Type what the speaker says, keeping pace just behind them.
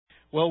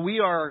Well, we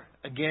are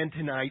again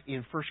tonight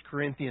in 1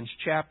 Corinthians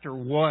chapter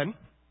 1.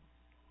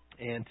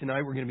 And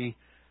tonight we're going to be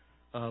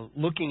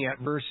looking at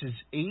verses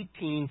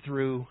 18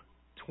 through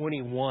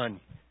 21.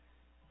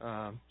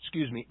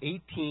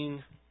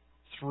 18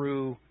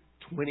 through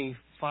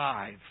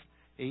 25.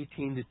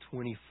 18 to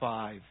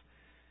 25.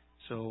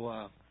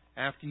 So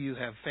after you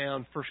have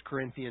found 1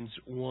 Corinthians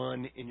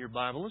 1 in your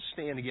Bible, let's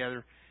stand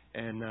together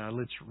and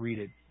let's read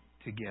it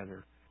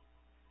together.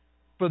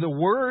 For the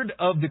word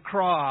of the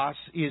cross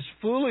is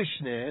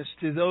foolishness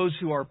to those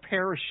who are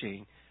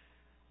perishing,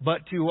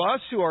 but to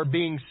us who are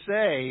being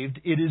saved,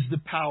 it is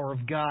the power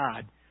of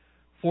God.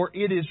 For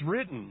it is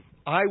written,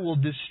 I will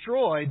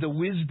destroy the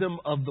wisdom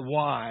of the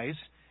wise,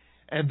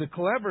 and the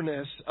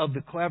cleverness of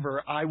the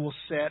clever I will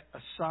set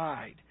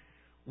aside.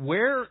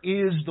 Where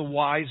is the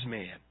wise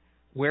man?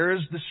 Where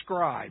is the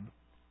scribe?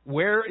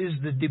 Where is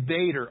the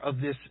debater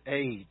of this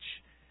age?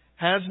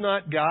 Has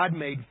not God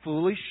made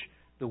foolish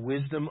the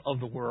wisdom of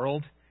the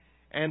world?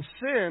 And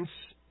since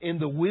in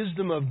the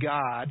wisdom of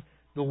God,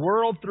 the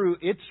world through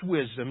its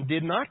wisdom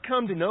did not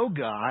come to know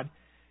God,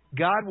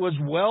 God was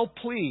well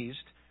pleased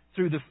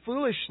through the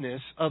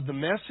foolishness of the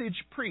message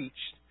preached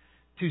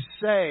to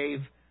save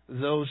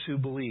those who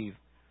believe.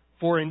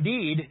 For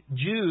indeed,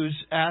 Jews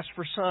ask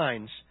for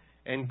signs,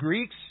 and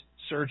Greeks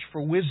search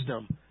for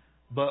wisdom.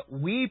 But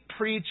we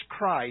preach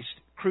Christ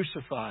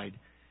crucified.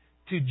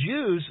 To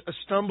Jews a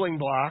stumbling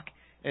block,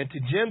 and to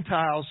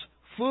Gentiles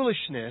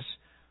foolishness,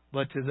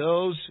 but to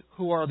those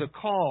who are the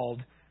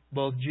called,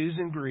 both Jews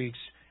and Greeks,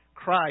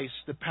 Christ,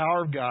 the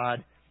power of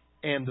God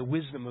and the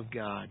wisdom of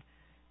God.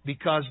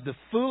 Because the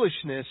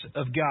foolishness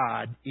of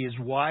God is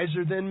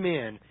wiser than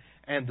men,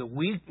 and the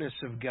weakness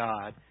of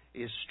God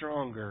is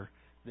stronger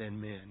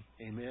than men.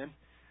 Amen?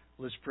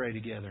 Let's pray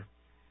together.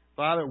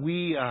 Father,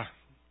 we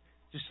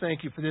just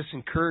thank you for this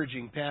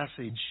encouraging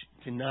passage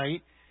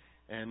tonight.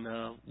 And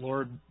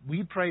Lord,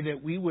 we pray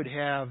that we would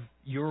have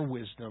your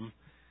wisdom,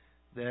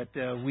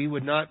 that we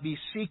would not be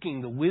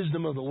seeking the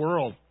wisdom of the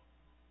world,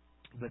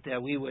 but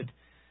that we would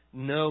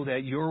know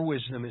that your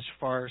wisdom is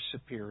far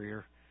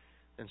superior.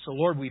 And so,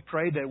 Lord, we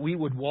pray that we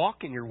would walk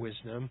in your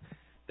wisdom,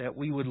 that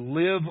we would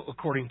live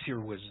according to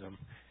your wisdom.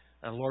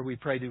 And Lord, we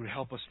pray that you would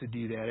help us to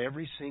do that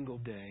every single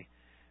day.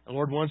 And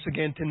Lord, once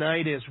again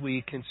tonight, as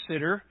we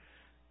consider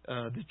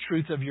the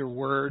truth of your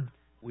word,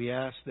 we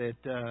ask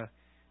that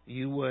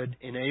you would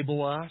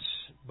enable us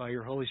by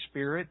your Holy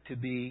Spirit to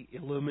be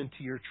illumined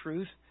to your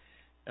truth.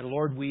 And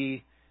Lord,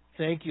 we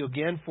thank you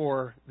again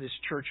for this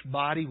church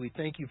body. We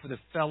thank you for the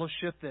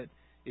fellowship that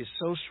is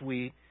so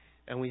sweet.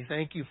 And we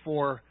thank you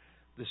for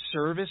the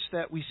service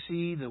that we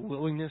see, the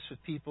willingness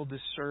of people to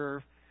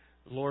serve.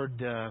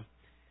 Lord,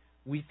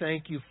 we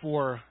thank you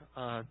for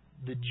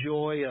the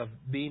joy of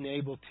being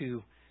able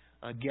to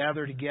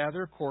gather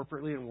together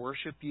corporately and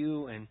worship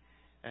you and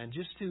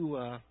just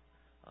to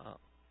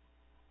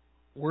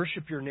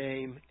worship your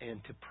name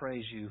and to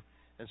praise you.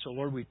 And so,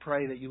 Lord, we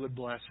pray that you would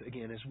bless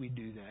again as we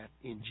do that.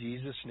 In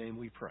Jesus' name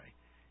we pray.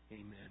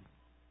 Amen.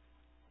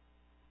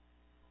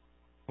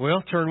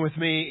 Well, turn with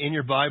me in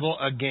your Bible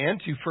again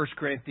to 1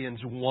 Corinthians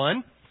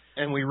 1.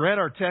 And we read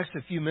our text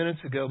a few minutes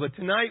ago, but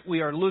tonight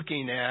we are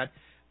looking at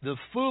the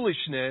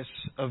foolishness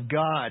of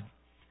God.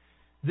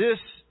 This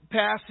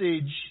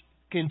passage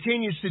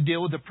continues to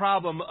deal with the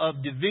problem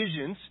of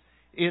divisions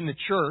in the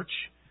church.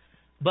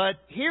 But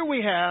here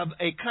we have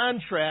a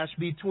contrast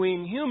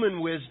between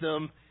human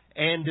wisdom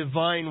and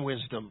divine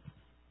wisdom.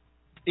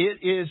 It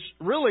is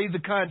really the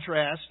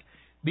contrast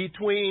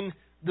between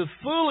the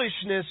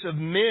foolishness of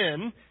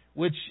men,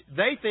 which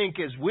they think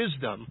is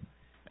wisdom,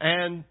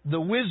 and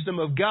the wisdom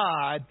of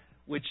God,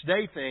 which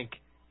they think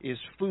is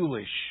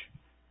foolish.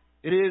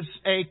 It is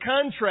a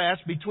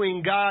contrast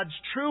between God's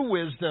true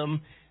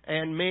wisdom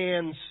and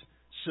man's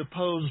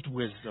supposed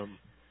wisdom,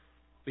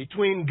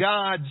 between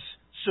God's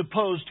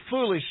supposed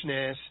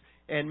foolishness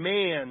and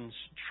man's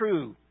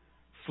true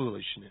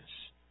foolishness.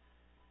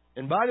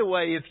 And by the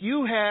way, if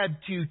you had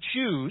to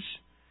choose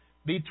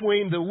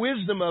between the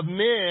wisdom of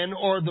men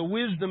or the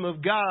wisdom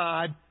of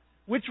God,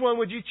 which one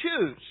would you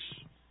choose?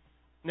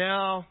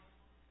 Now,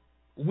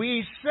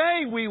 we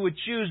say we would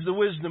choose the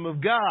wisdom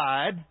of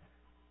God,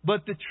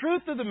 but the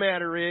truth of the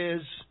matter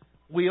is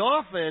we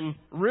often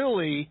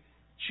really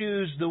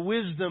choose the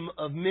wisdom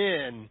of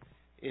men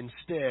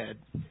instead.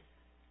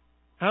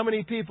 How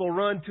many people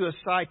run to a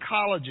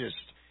psychologist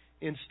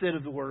instead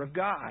of the Word of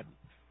God?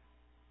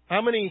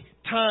 How many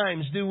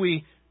times do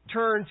we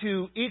turn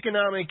to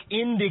economic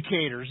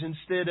indicators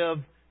instead of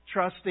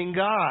trusting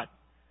God?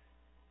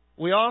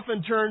 We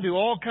often turn to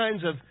all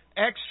kinds of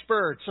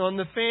experts on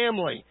the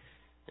family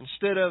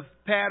instead of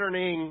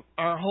patterning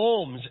our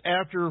homes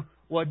after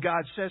what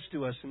God says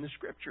to us in the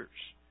Scriptures.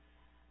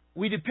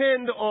 We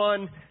depend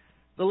on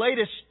the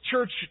latest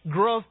church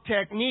growth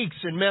techniques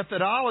and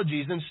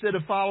methodologies instead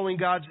of following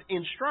God's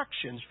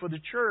instructions for the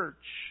church.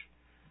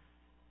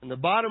 And the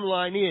bottom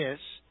line is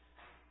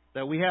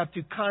that we have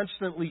to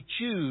constantly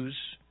choose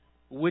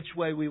which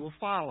way we will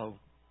follow.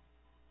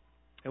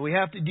 And we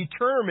have to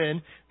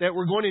determine that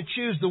we're going to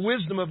choose the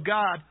wisdom of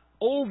God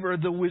over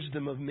the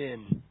wisdom of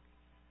men.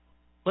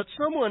 But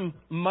someone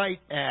might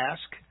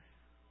ask,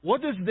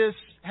 what does this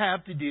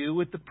have to do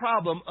with the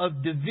problem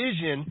of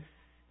division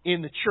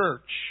in the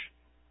church?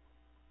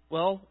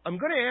 Well, I'm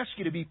going to ask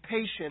you to be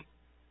patient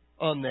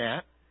on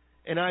that.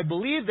 And I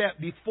believe that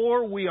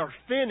before we are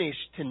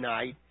finished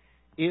tonight,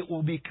 it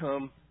will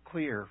become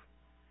clear.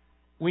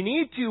 We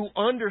need to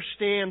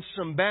understand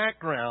some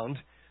background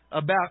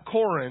about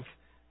Corinth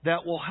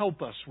that will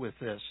help us with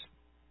this.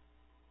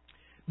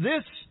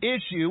 This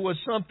issue was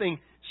something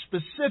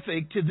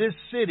specific to this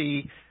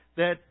city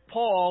that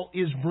Paul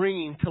is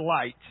bringing to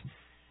light.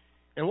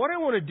 And what I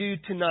want to do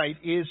tonight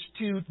is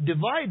to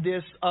divide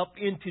this up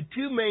into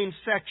two main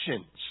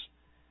sections.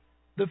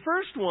 The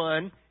first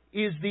one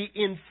is the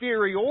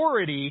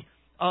inferiority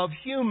of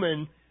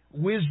human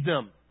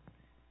wisdom.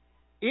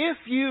 If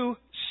you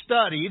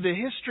study the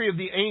history of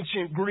the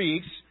ancient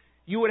Greeks,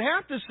 you would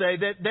have to say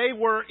that they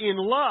were in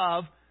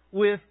love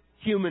with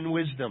human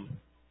wisdom.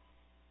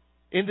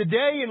 In the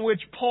day in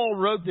which Paul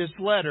wrote this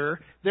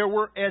letter, there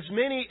were as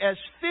many as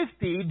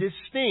 50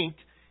 distinct,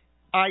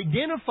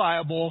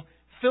 identifiable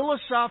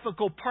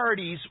philosophical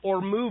parties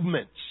or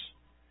movements.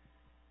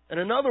 And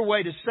another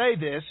way to say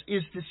this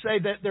is to say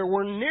that there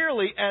were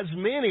nearly as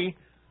many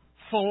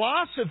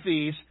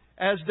philosophies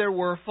as there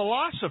were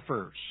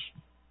philosophers.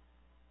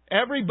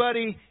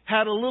 Everybody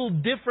had a little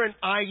different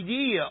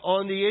idea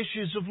on the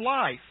issues of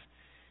life.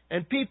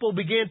 And people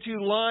began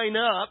to line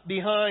up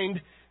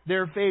behind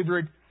their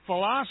favorite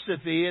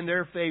philosophy and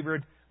their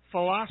favorite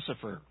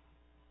philosopher.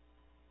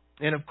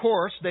 And of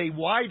course, they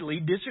widely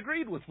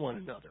disagreed with one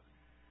another.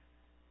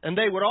 And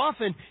they would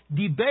often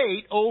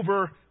debate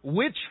over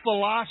which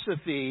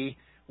philosophy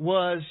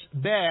was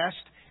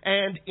best.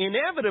 And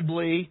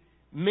inevitably,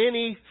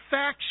 many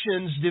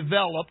factions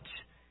developed,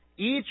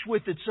 each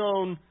with its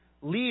own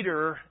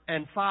leader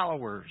and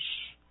followers.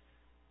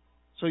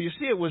 So you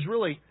see, it was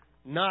really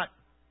not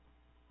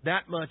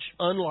that much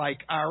unlike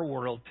our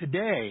world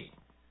today.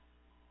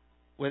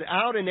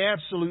 Without an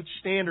absolute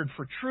standard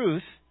for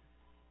truth,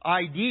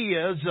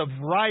 ideas of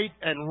right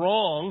and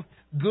wrong,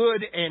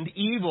 good and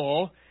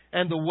evil,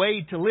 and the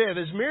way to live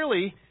is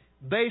merely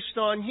based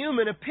on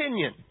human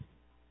opinion.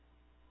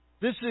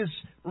 This is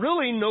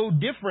really no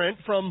different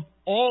from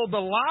all the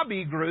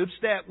lobby groups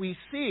that we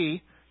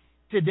see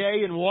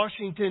today in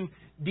Washington,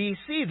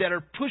 D.C. that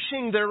are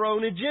pushing their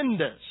own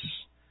agendas.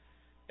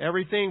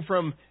 Everything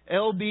from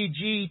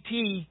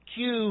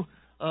LGBTQ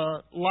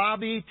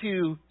lobby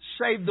to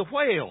Save the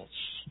Whales.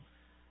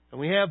 And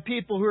we have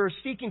people who are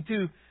seeking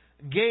to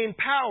gain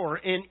power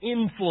and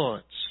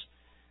influence.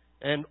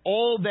 And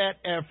all that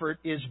effort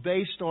is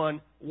based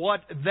on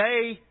what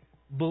they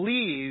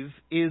believe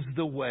is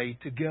the way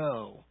to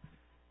go.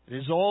 It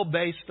is all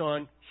based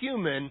on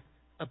human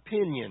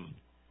opinion.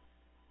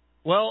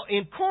 Well,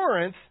 in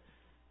Corinth,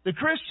 the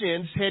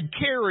Christians had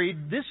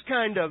carried this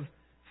kind of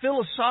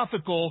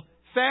philosophical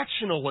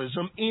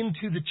factionalism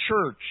into the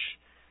church.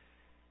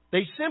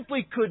 They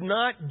simply could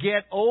not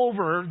get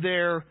over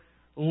their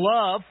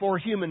love for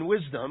human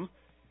wisdom,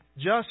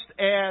 just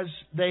as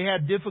they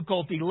had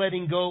difficulty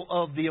letting go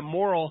of the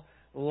immoral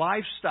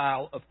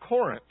lifestyle of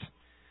Corinth.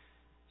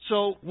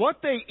 So what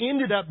they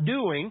ended up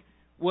doing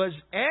was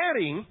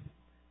adding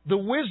the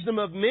wisdom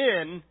of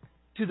men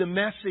to the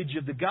message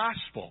of the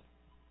gospel.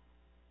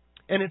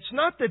 And it's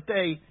not that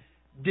they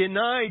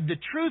denied the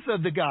truth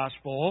of the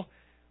gospel,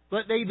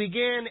 but they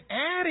began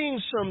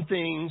adding some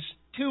things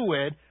to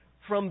it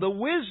from the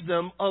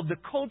wisdom of the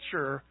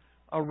culture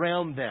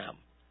around them.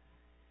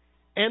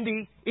 And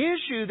the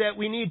issue that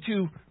we need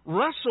to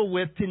wrestle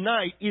with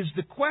tonight is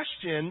the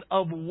question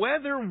of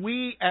whether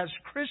we as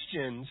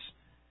Christians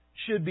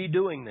should be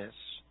doing this.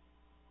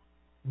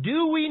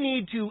 Do we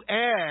need to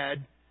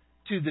add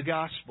to the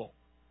gospel?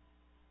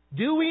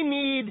 Do we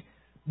need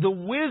the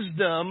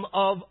wisdom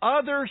of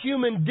other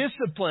human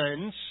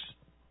disciplines,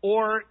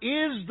 or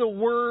is the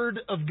Word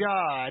of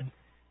God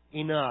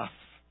enough?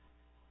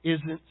 Is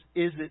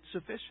it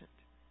sufficient?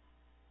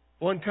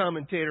 One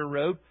commentator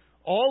wrote,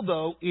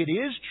 although it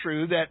is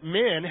true that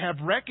men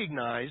have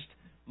recognized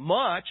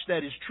much that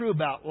is true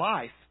about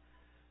life,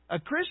 a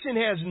Christian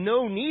has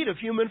no need of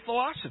human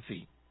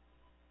philosophy.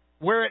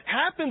 Where it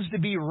happens to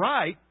be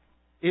right,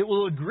 it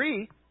will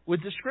agree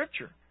with the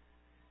Scripture.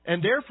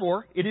 And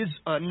therefore, it is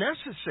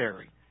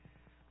unnecessary.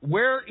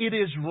 Where it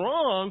is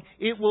wrong,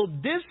 it will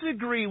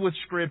disagree with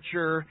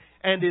Scripture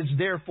and is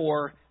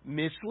therefore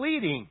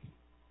misleading.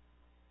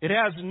 It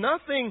has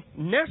nothing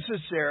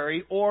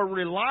necessary or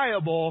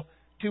reliable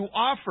to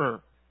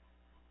offer.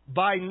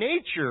 By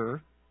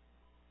nature,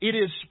 it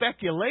is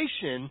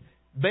speculation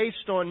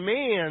based on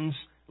man's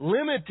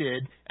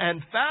limited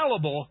and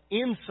fallible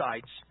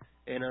insights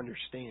and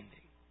understanding.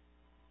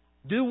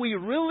 Do we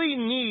really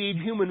need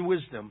human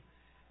wisdom?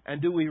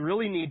 And do we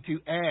really need to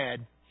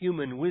add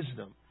human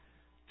wisdom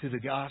to the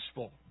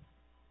gospel?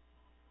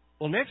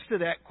 Well, next to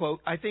that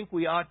quote, I think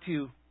we ought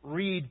to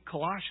read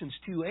Colossians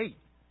 2:8,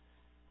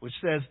 which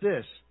says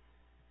this: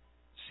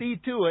 see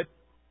to it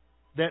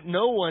that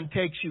no one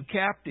takes you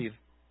captive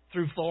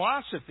through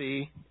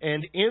philosophy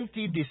and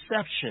empty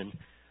deception,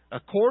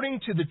 according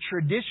to the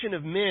tradition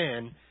of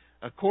men,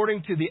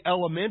 according to the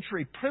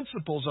elementary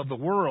principles of the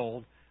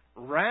world,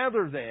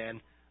 rather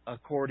than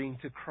according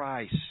to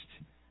Christ.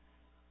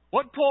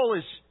 What Paul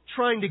is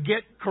trying to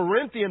get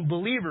Corinthian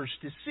believers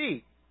to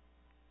see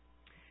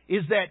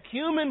is that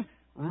human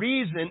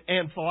reason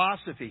and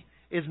philosophy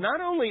is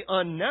not only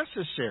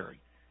unnecessary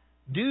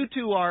due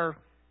to our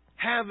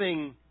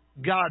having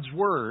God's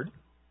Word,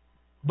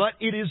 but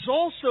it is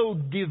also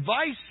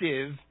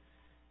divisive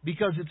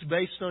because it's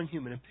based on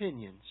human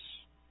opinions.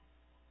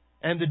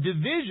 And the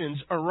divisions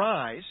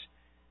arise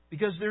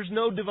because there's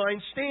no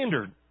divine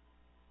standard.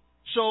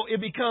 So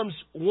it becomes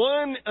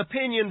one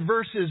opinion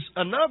versus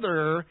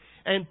another,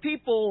 and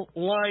people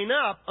line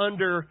up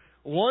under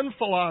one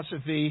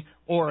philosophy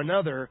or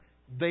another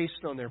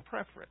based on their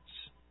preference.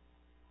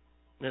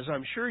 And as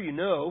I'm sure you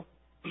know,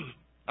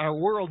 our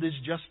world is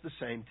just the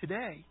same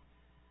today.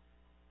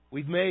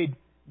 We've made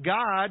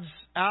gods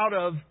out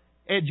of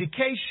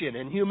education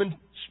and human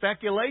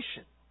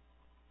speculation.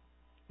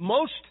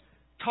 Most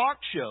talk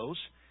shows,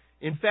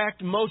 in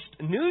fact, most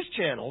news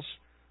channels,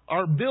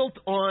 are built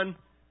on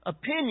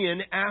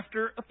opinion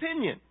after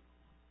opinion.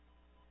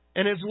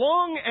 And as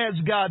long as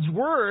God's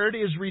Word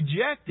is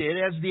rejected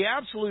as the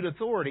absolute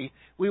authority,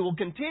 we will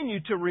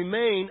continue to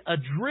remain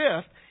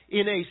adrift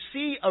in a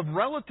sea of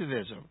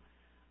relativism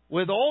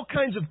with all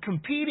kinds of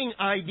competing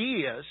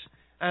ideas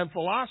and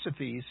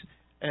philosophies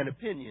and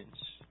opinions.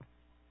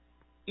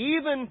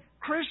 Even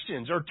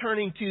Christians are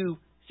turning to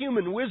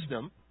human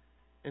wisdom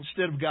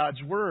instead of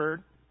God's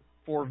Word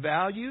for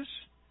values,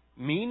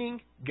 meaning,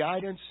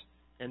 guidance,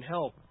 and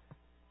help.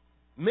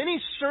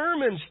 Many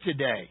sermons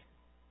today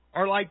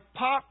are like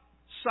pop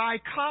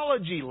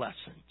psychology lessons.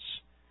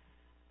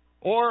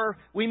 Or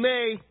we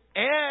may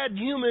add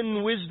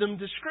human wisdom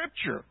to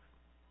Scripture.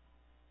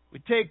 We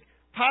take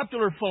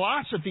popular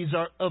philosophies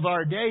of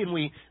our day and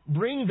we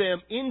bring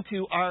them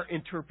into our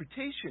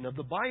interpretation of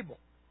the Bible.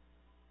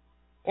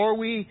 Or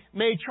we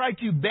may try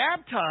to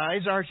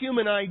baptize our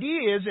human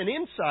ideas and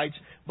insights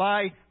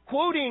by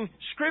quoting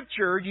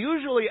Scripture,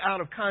 usually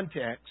out of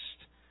context.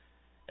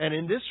 And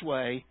in this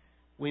way,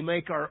 we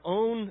make our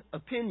own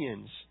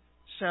opinions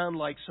sound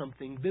like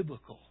something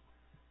biblical.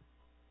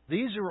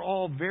 These are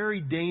all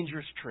very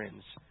dangerous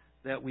trends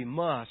that we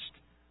must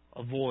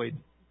avoid.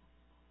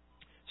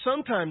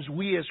 Sometimes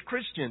we as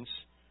Christians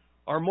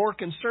are more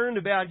concerned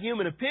about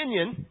human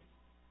opinion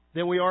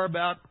than we are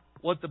about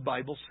what the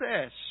Bible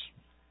says.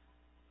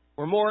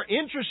 We're more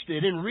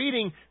interested in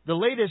reading the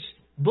latest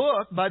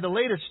book by the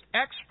latest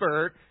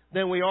expert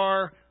than we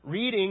are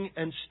reading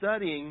and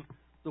studying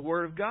the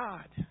Word of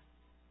God.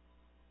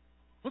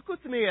 Look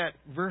with me at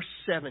verse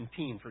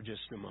 17 for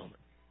just a moment.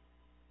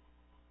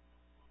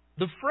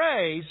 The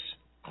phrase,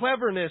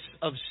 cleverness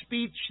of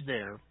speech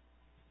there,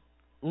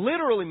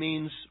 literally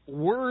means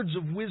words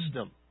of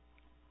wisdom.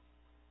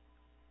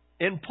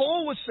 And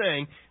Paul was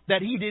saying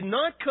that he did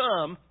not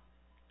come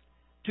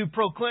to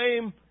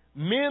proclaim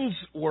men's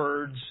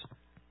words,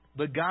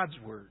 but God's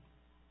Word.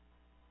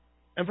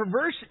 And from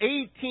verse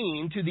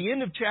 18 to the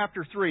end of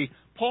chapter 3,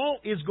 Paul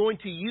is going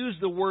to use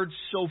the word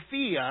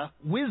Sophia,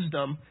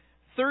 wisdom,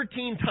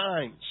 13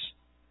 times.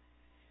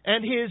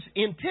 And his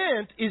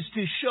intent is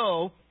to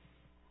show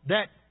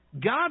that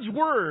God's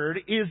Word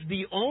is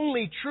the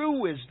only true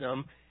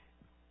wisdom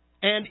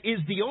and is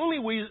the only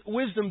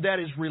wisdom that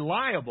is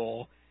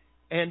reliable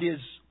and is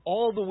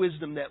all the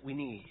wisdom that we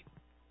need.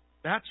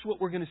 That's what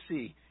we're going to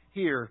see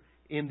here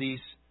in these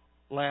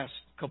last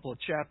couple of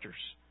chapters.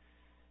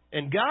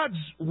 And God's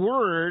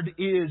Word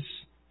is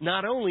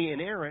not only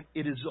inerrant,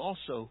 it is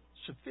also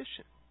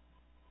sufficient.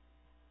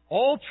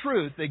 All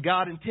truth that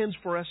God intends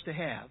for us to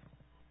have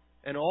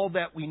and all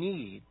that we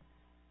need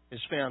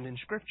is found in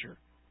Scripture.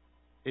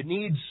 It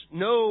needs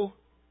no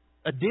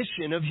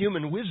addition of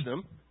human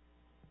wisdom,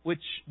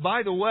 which,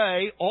 by the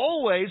way,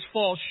 always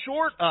falls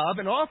short of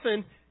and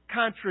often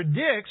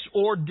contradicts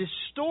or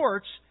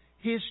distorts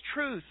His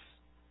truth.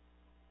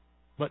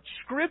 But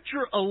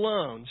Scripture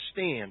alone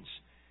stands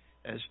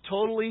as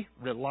totally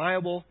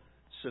reliable,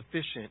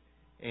 sufficient,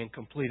 and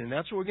complete. And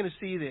that's what we're going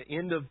to see the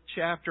end of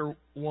chapter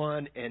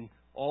 1 and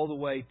all the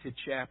way to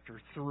chapter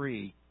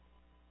 3.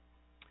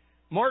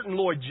 Martin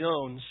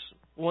Lloyd-Jones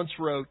once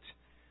wrote,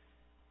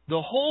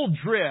 "The whole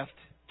drift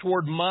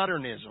toward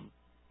modernism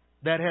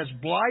that has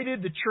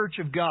blighted the Church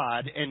of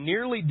God and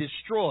nearly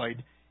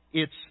destroyed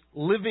its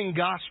living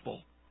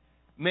gospel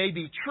may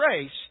be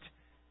traced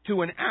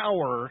to an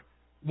hour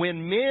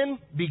when men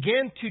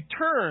began to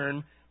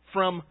turn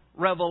from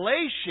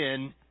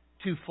revelation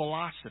to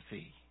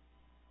philosophy."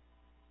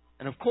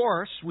 And of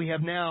course, we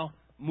have now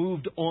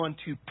moved on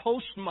to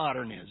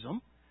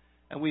postmodernism,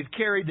 and we've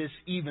carried this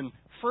even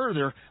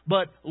further.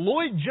 But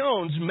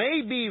Lloyd-Jones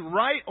may be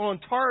right on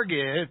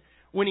target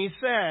when he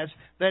says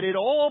that it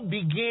all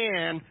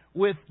began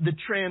with the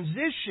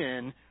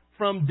transition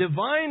from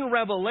divine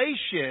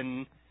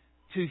revelation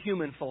to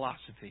human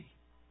philosophy.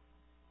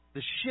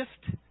 The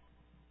shift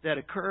that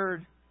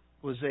occurred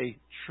was a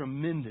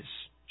tremendous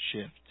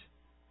shift.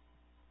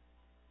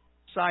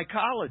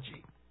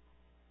 Psychology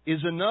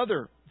is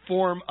another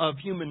form of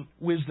human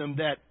wisdom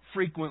that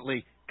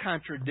frequently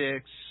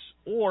contradicts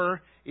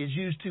or is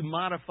used to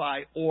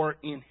modify or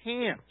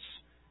enhance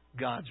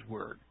God's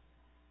Word.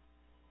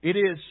 It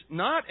is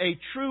not a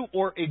true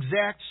or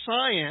exact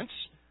science,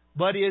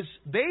 but is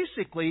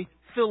basically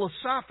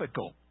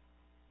philosophical.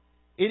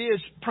 It is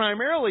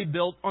primarily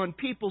built on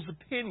people's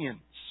opinions.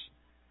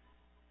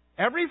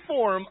 Every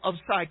form of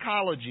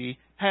psychology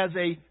has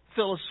a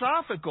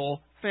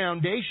philosophical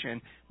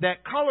foundation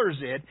that colors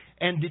it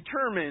and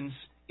determines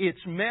its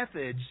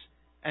methods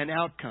and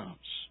outcomes.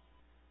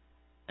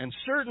 And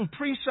certain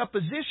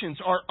presuppositions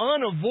are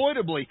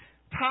unavoidably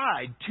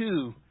tied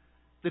to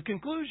the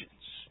conclusions.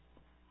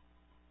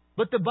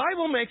 But the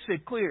Bible makes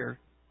it clear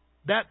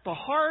that the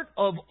heart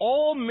of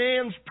all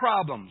man's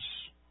problems,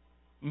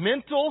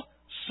 mental,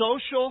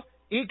 social,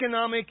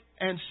 economic,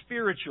 and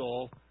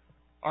spiritual,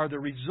 are the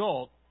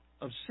result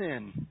of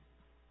sin.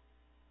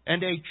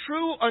 And a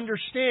true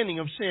understanding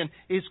of sin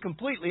is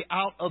completely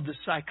out of the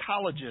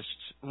psychologist's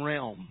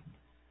realm.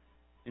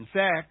 In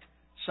fact,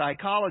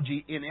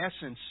 psychology, in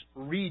essence,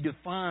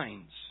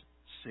 redefines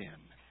sin.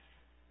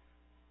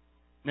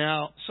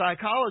 Now,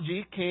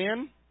 psychology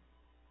can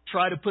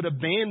try to put a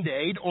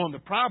Band-Aid on the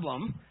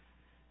problem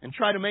and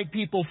try to make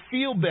people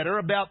feel better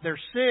about their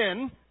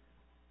sin,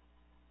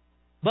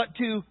 but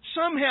to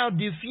somehow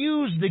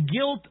diffuse the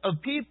guilt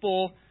of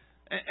people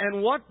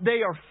and what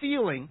they are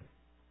feeling,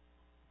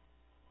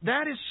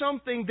 that is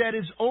something that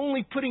is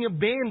only putting a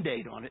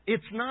Band-Aid on it.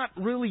 It's not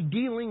really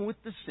dealing with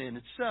the sin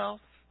itself.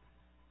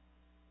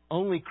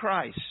 Only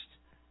Christ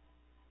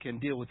can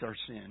deal with our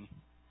sin.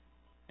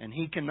 And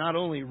He can not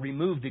only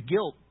remove the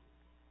guilt,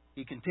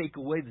 He can take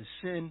away the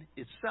sin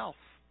itself.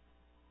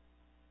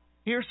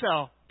 Here's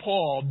how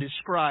Paul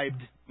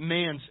described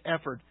man's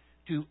effort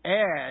to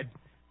add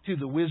to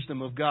the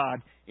wisdom of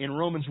God in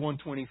Romans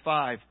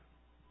 1:25.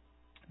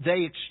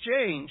 They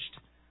exchanged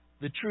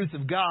the truth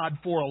of God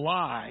for a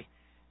lie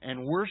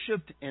and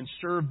worshipped and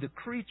served the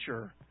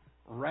creature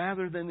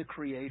rather than the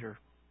Creator.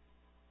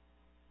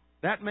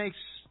 That makes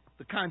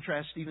the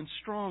contrast even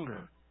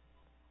stronger.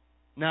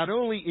 Not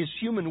only is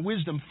human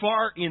wisdom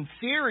far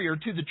inferior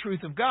to the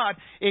truth of God,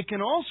 it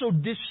can also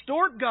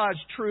distort God's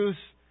truth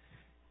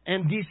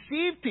and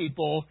deceive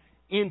people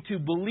into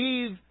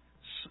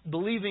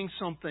believing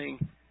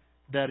something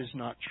that is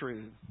not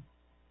true.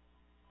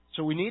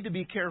 So we need to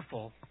be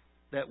careful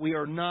that we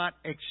are not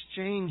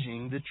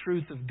exchanging the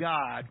truth of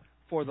God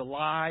for the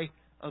lie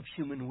of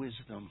human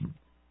wisdom.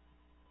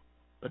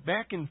 But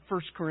back in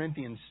 1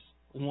 Corinthians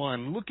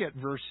 1, look at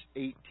verse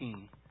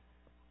 18.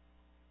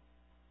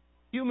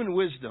 Human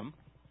wisdom,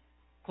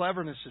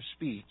 cleverness of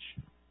speech,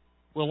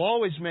 will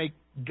always make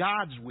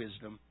God's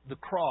wisdom, the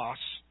cross,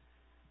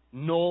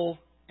 null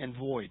and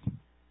void.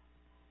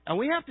 And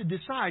we have to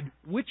decide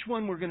which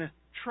one we're going to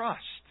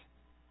trust.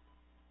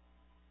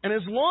 And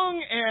as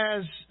long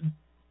as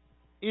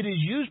it is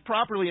used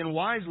properly and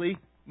wisely,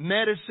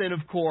 medicine,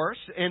 of course,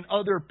 and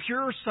other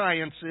pure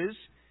sciences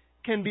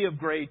can be of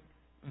great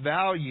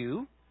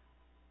value.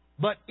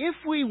 But if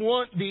we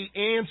want the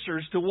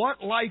answers to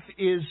what life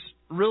is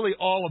really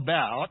all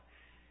about,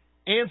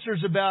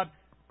 answers about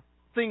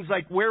things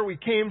like where we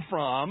came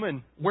from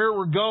and where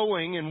we're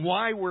going and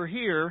why we're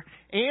here,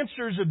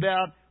 answers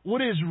about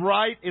what is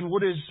right and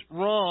what is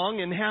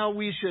wrong and how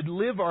we should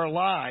live our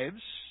lives,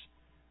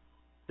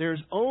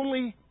 there's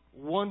only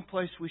one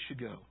place we should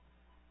go,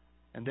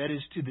 and that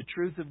is to the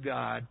truth of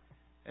God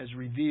as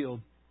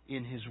revealed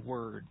in His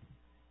Word.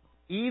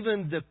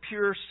 Even the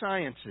pure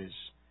sciences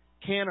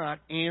cannot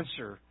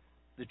answer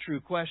the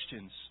true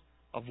questions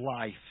of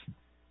life.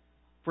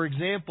 For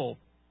example,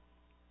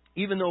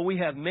 even though we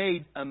have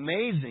made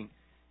amazing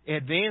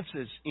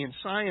advances in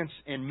science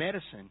and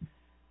medicine,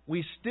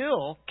 we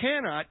still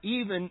cannot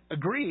even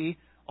agree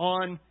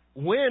on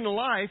when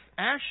life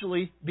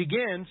actually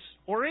begins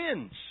or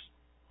ends.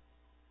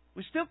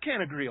 We still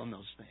can't agree on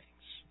those things.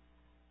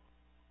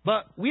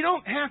 But we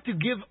don't have to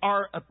give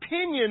our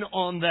opinion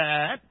on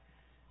that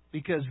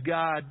because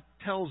God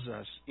tells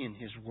us in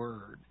His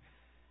Word.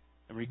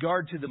 In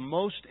regard to the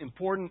most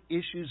important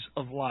issues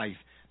of life,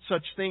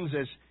 such things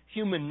as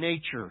human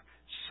nature,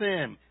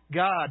 sin,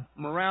 God,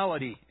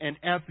 morality, and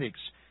ethics,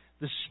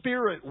 the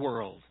spirit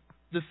world,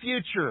 the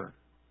future.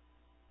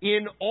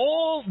 In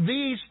all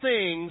these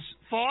things,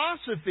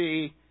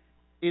 philosophy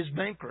is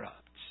bankrupt.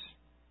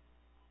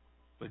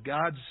 But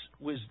God's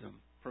wisdom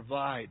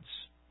provides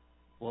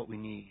what we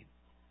need.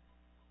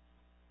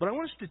 But I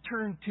want us to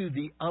turn to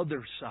the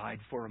other side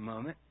for a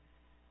moment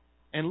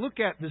and look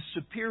at the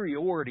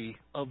superiority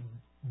of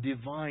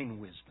divine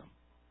wisdom.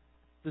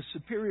 The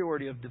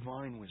superiority of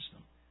divine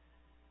wisdom.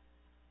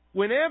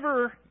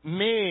 Whenever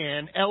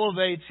man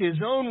elevates his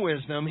own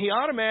wisdom, he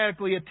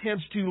automatically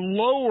attempts to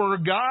lower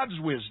God's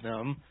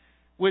wisdom,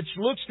 which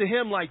looks to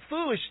him like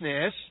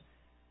foolishness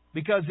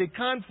because it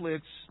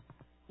conflicts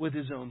with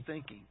his own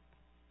thinking.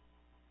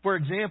 For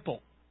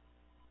example,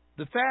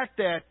 the fact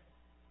that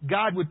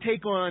God would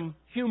take on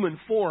human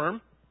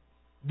form,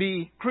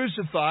 be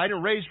crucified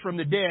and raised from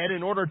the dead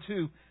in order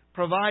to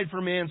provide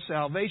for man's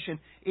salvation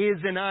is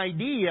an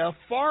idea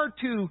far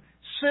too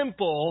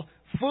simple,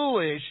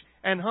 foolish,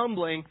 and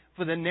humbling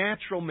for the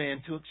natural man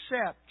to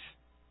accept.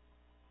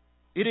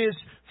 It is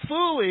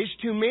foolish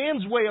to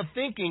man's way of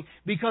thinking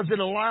because it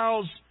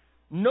allows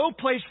no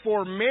place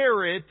for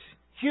merit,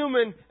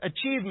 human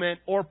achievement,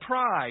 or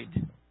pride.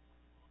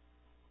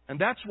 And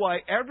that's why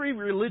every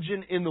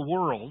religion in the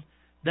world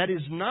that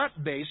is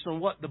not based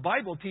on what the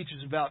Bible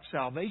teaches about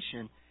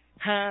salvation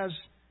has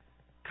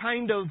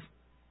kind of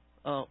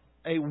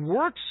a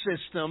work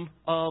system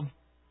of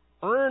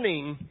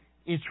earning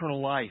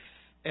eternal life.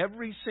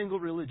 Every single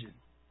religion.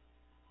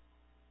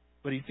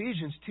 But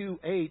Ephesians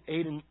 2:8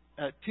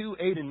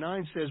 and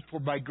 9 says,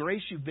 "For by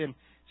grace you've been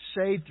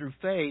saved through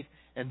faith,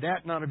 and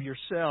that not of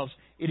yourselves.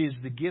 It is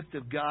the gift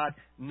of God,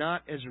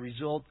 not as a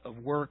result of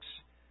works,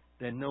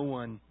 that no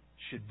one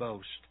should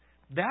boast."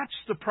 That's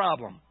the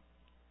problem.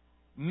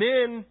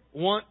 Men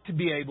want to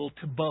be able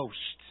to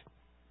boast.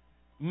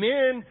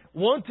 Men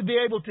want to be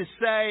able to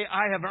say,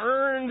 "I have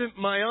earned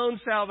my own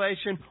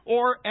salvation,"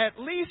 or "at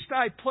least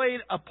I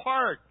played a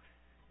part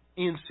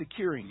in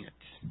securing it."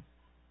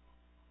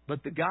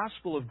 But the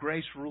gospel of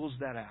grace rules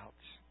that out.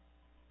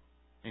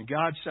 And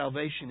God's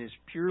salvation is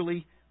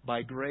purely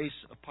by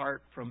grace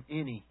apart from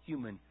any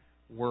human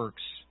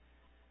works.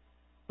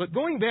 But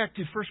going back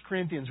to 1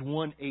 Corinthians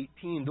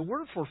 1:18, the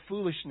word for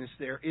foolishness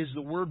there is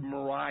the word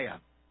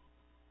Moriah,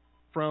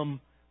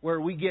 from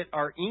where we get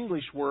our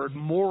English word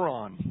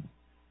moron.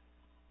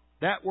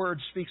 That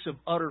word speaks of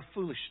utter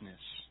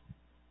foolishness.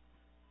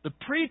 The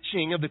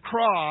preaching of the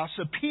cross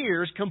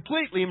appears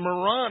completely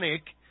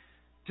moronic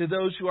to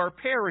those who are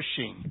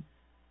perishing.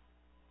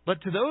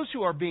 But to those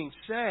who are being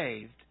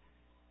saved,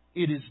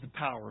 it is the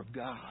power of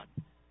God.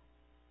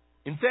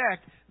 In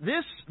fact,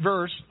 this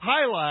verse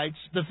highlights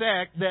the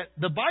fact that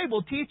the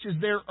Bible teaches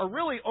there are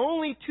really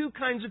only two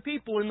kinds of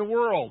people in the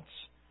world.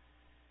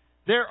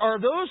 There are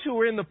those who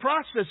are in the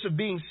process of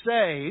being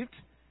saved,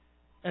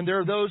 and there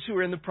are those who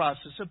are in the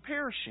process of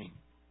perishing.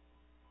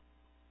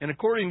 And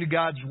according to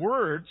God's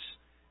words,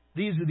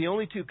 these are the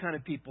only two kind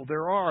of people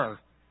there are.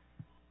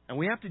 And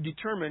we have to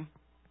determine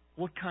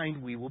what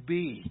kind we will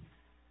be.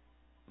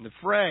 And the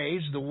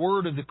phrase, the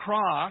word of the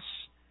cross,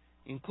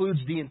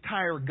 includes the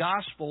entire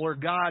gospel or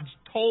God's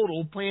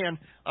total plan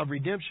of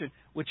redemption,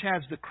 which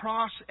has the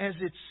cross as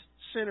its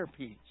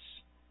centerpiece.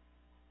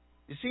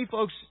 You see,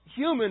 folks,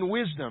 human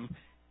wisdom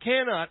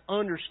cannot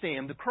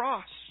understand the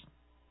cross.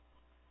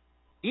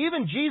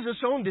 Even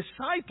Jesus' own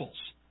disciples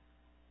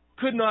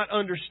could not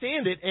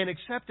understand it and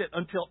accept it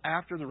until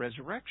after the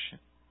resurrection.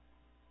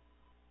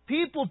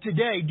 People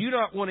today do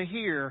not want to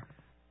hear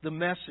the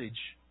message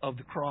of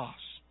the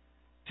cross.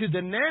 To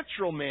the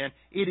natural man,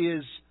 it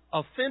is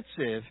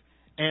offensive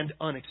and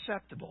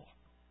unacceptable.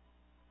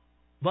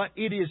 But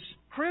it is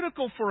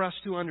critical for us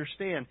to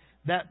understand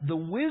that the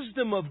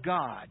wisdom of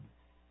God,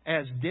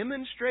 as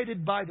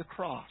demonstrated by the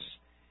cross,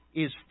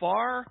 is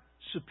far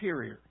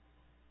superior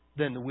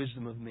than the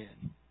wisdom of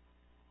men.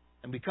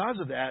 And because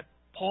of that,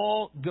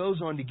 Paul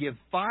goes on to give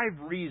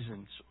 5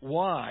 reasons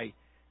why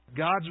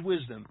God's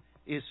wisdom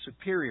is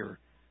superior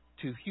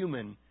to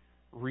human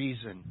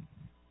reason.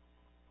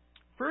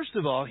 First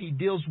of all, he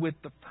deals with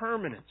the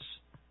permanence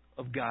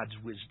of God's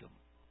wisdom.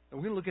 And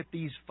we're going to look at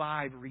these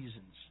 5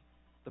 reasons.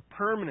 The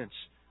permanence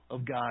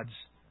of God's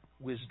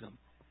wisdom.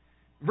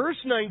 Verse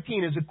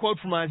 19 is a quote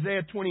from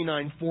Isaiah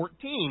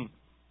 29:14,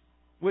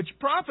 which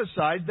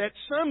prophesies that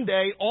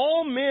someday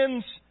all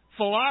men's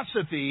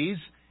philosophies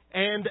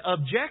and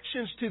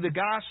objections to the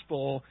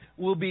gospel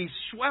will be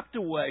swept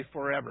away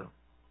forever.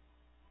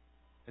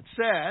 It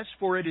says,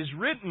 "For it is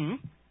written,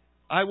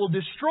 I will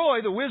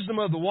destroy the wisdom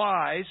of the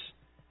wise,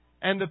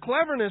 and the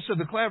cleverness of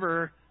the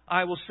clever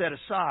I will set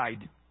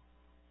aside."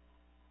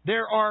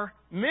 There are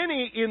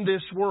many in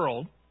this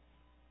world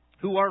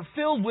who are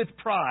filled with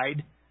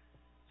pride,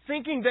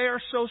 thinking they are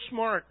so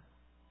smart.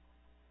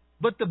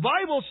 But the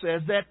Bible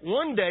says that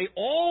one day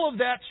all of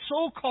that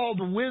so-called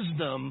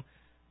wisdom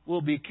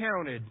will be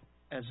counted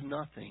as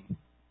nothing.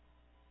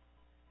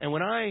 And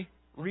when I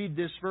read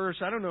this verse,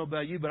 I don't know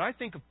about you, but I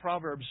think of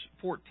Proverbs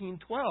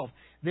 14:12.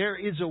 There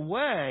is a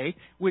way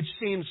which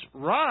seems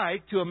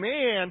right to a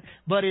man,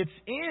 but its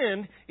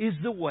end is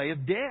the way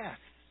of death.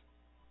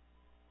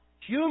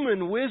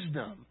 Human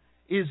wisdom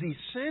is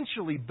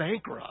essentially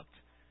bankrupt,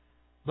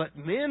 but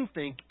men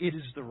think it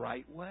is the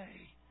right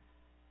way.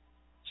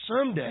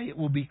 Someday it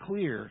will be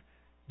clear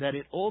that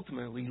it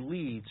ultimately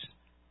leads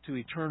to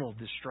eternal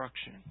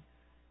destruction.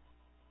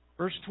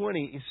 Verse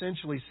 20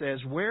 essentially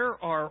says,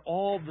 "Where are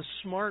all the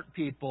smart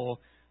people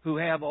who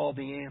have all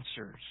the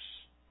answers?"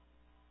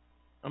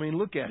 I mean,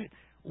 look at it.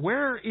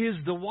 Where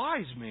is the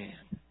wise man?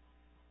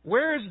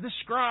 Where is the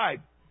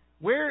scribe?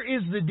 Where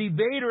is the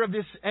debater of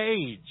this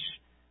age?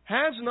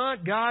 Has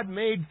not God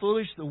made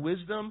foolish the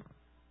wisdom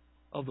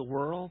of the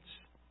world?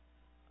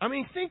 I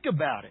mean, think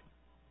about it.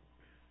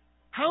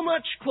 How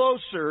much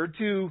closer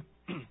to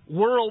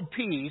world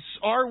peace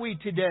are we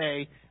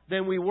today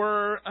than we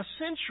were a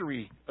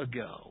century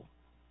ago,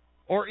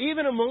 or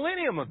even a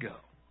millennium ago?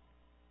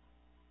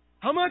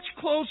 How much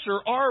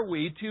closer are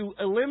we to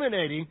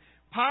eliminating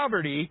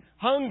poverty,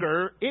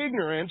 hunger,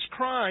 ignorance,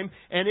 crime,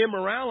 and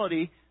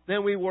immorality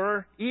than we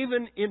were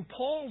even in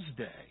Paul's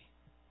day.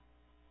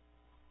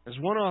 As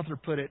one author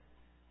put it,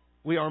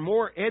 we are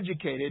more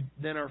educated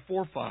than our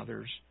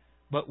forefathers,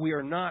 but we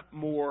are not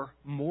more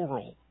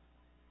moral.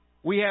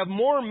 We have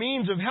more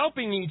means of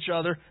helping each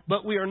other,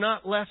 but we are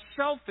not less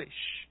selfish.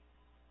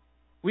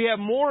 We have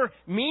more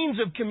means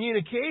of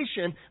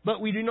communication,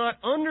 but we do not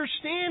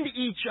understand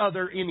each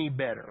other any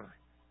better.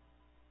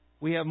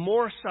 We have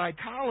more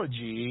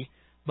psychology,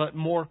 but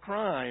more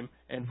crime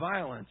and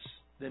violence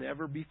than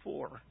ever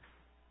before.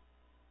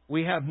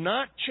 We have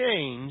not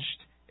changed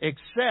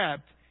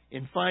except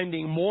in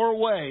finding more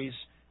ways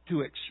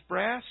to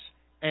express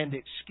and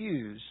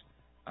excuse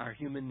our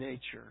human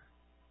nature.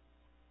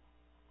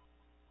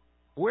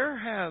 Where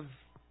have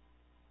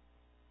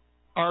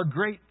our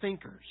great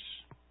thinkers,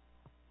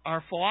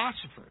 our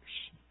philosophers,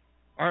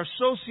 our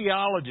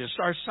sociologists,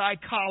 our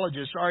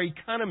psychologists, our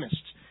economists,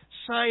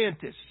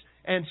 scientists,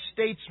 and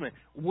statesmen,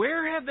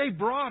 where have they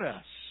brought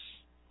us?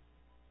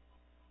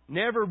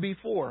 Never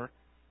before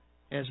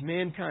has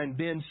mankind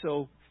been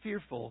so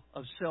fearful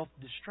of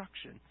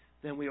self-destruction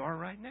than we are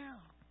right now.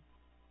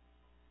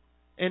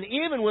 And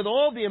even with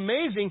all the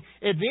amazing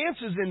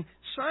advances in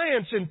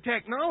science and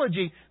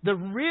technology, the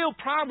real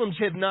problems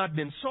have not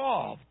been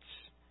solved.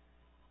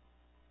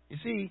 You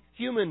see,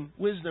 human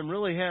wisdom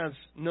really has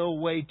no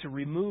way to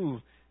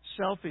remove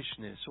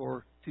selfishness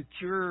or to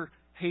cure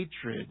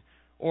hatred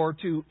or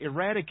to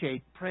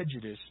eradicate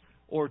prejudice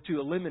or to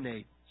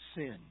eliminate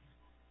sin.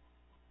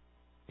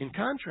 In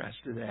contrast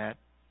to that,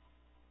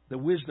 the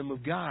wisdom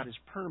of God is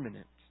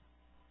permanent.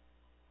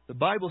 The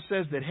Bible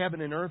says that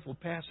heaven and earth will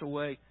pass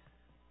away,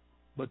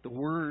 but the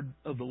word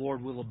of the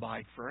Lord will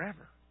abide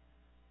forever.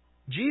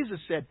 Jesus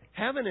said,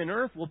 heaven and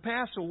earth will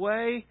pass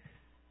away,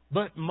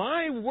 but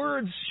my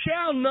words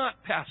shall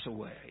not pass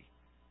away.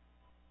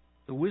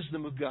 The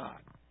wisdom of God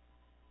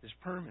is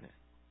permanent.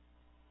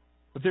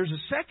 But there's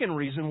a second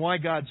reason why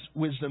God's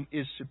wisdom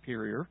is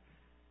superior.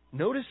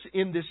 Notice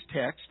in this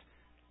text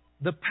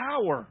the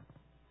power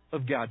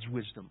of God's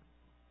wisdom.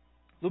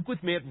 Look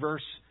with me at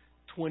verse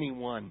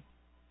 21.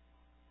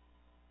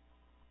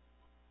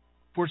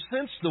 For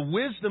since in the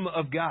wisdom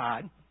of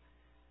God,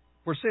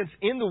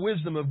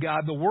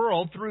 the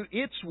world through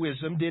its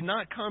wisdom did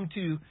not come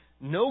to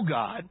know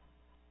God,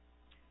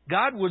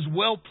 God was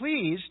well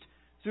pleased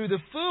through the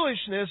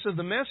foolishness of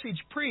the message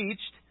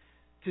preached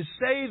to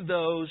save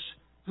those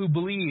who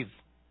believe.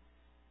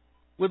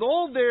 With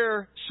all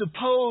their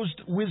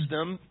supposed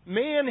wisdom,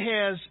 man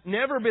has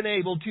never been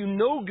able to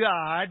know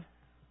God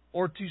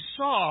or to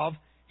solve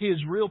his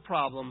real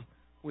problem,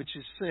 which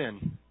is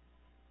sin.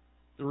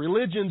 The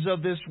religions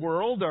of this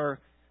world are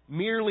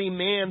merely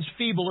man's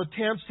feeble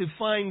attempts to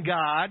find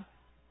God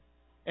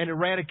and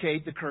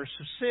eradicate the curse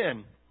of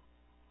sin.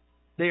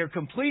 They are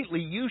completely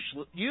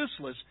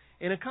useless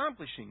in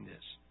accomplishing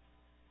this.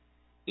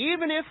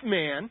 Even if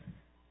man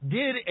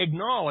did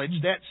acknowledge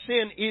that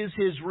sin is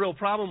his real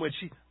problem, which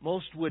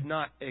most would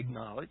not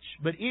acknowledge,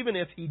 but even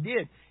if he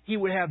did, he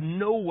would have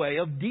no way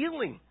of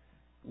dealing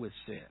with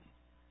sin.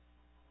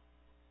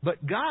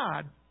 But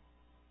God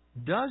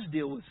does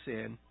deal with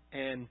sin,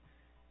 and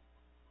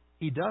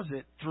He does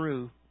it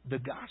through the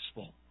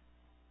gospel.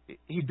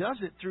 He does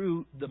it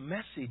through the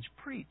message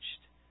preached.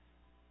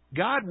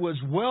 God was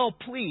well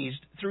pleased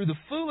through the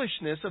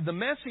foolishness of the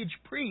message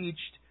preached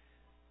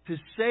to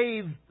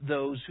save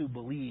those who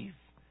believe.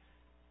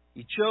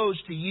 He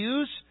chose to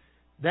use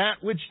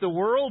that which the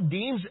world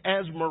deems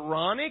as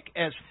moronic,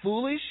 as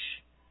foolish,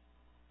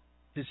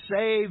 to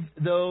save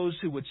those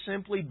who would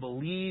simply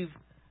believe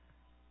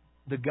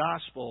the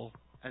gospel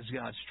as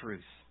God's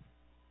truth.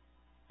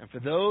 And for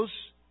those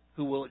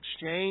who will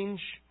exchange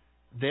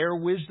their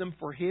wisdom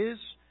for His,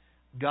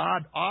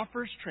 God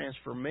offers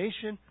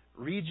transformation,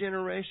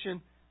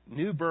 regeneration,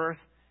 new birth,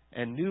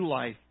 and new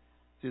life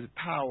through the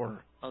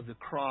power of the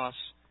cross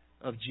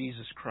of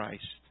Jesus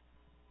Christ.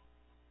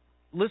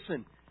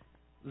 Listen,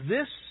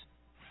 this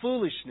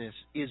foolishness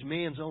is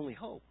man's only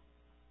hope.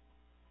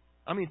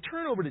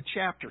 Turn over to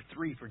chapter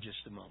 3 for just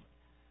a moment.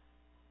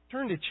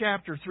 Turn to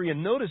chapter 3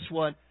 and notice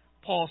what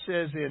Paul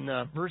says in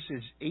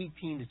verses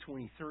 18 to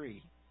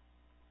 23.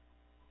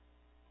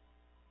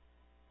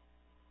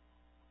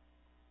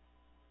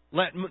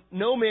 Let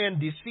no man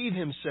deceive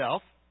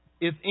himself.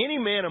 If any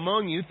man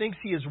among you thinks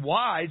he is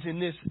wise in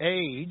this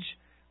age,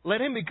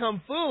 let him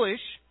become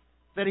foolish,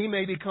 that he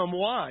may become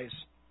wise.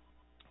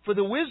 For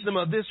the wisdom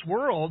of this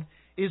world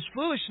is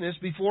foolishness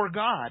before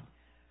God.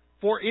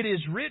 For it is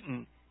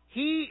written,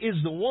 He is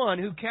the one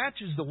who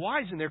catches the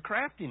wise in their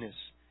craftiness.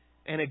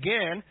 And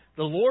again,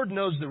 the Lord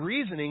knows the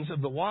reasonings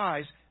of the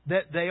wise,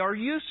 that they are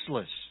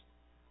useless.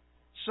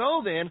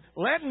 So then,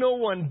 let no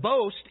one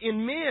boast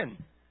in men.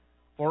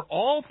 For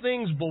all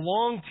things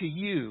belong to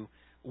you,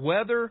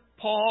 whether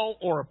Paul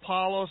or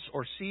Apollos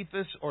or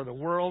Cephas or the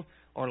world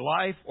or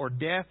life or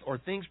death or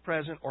things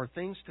present or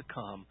things to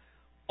come.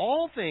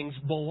 All things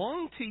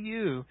belong to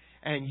you,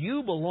 and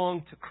you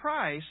belong to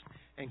Christ,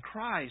 and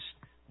Christ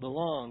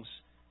belongs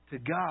to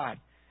God.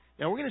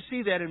 Now, we're going to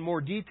see that in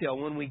more detail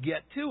when we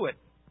get to it.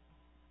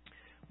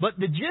 But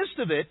the gist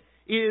of it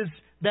is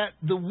that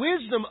the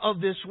wisdom of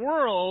this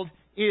world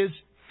is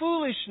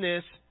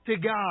foolishness to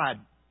God,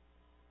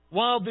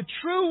 while the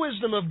true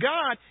wisdom of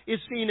God is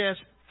seen as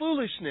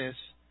foolishness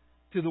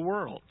to the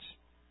world.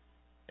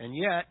 And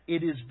yet,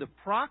 it is the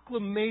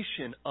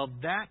proclamation of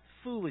that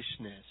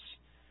foolishness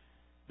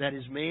that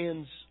is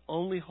man's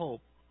only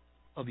hope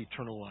of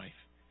eternal life.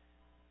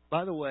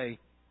 By the way,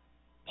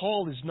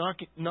 Paul is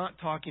not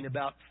talking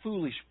about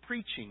foolish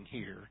preaching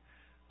here,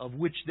 of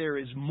which there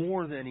is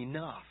more than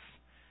enough.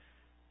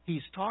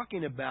 He's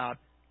talking about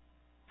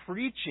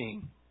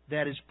preaching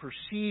that is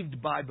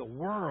perceived by the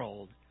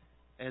world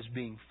as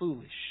being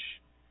foolish.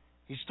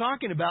 He's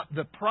talking about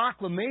the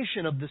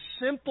proclamation of the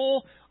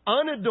simple,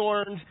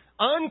 unadorned,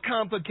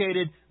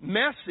 uncomplicated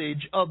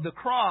message of the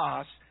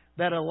cross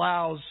that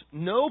allows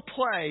no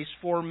place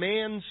for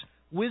man's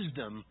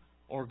wisdom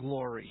or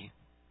glory.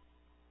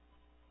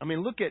 I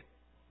mean, look at,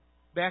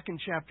 back in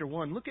chapter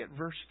 1, look at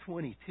verse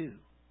 22.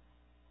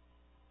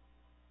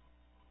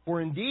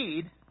 For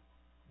indeed,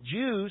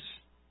 Jews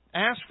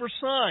ask for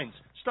signs.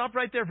 Stop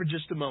right there for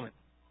just a moment.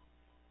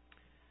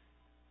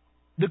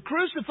 The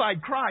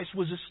crucified Christ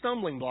was a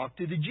stumbling block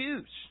to the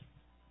Jews,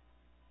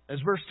 as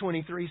verse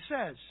 23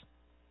 says.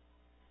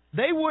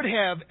 They would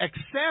have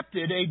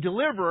accepted a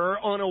deliverer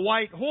on a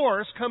white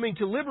horse coming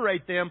to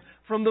liberate them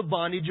from the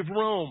bondage of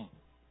Rome.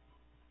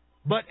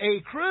 But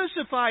a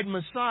crucified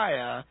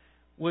Messiah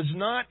was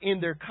not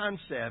in their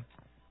concept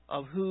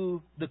of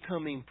who the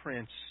coming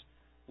prince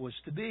was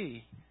to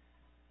be.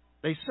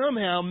 They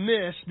somehow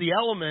missed the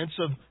elements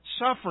of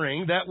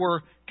suffering that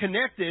were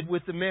connected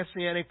with the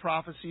messianic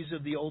prophecies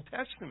of the Old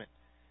Testament.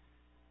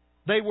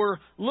 They were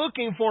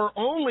looking for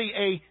only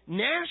a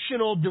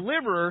national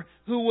deliverer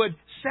who would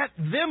set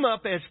them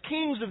up as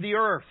kings of the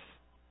earth.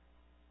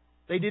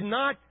 They did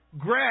not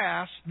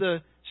grasp the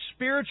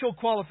spiritual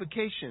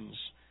qualifications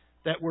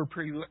that were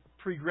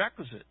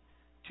prerequisite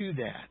to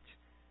that.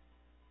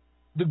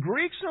 The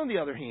Greeks, on the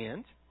other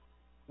hand,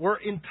 were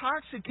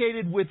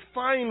intoxicated with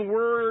fine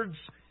words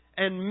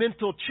and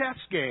mental chess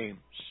games.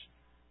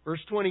 Verse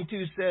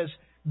 22 says,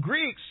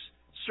 Greeks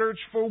search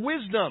for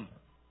wisdom.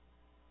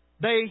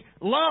 They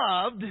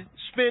loved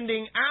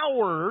spending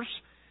hours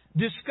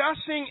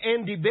discussing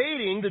and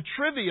debating the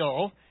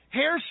trivial,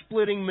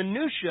 hair-splitting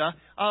minutiae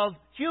of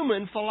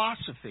human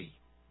philosophy.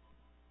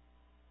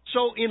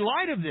 So, in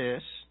light of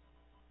this,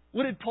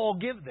 what did Paul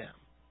give them?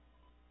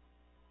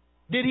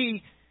 Did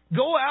he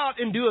go out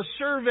and do a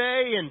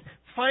survey and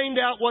find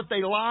out what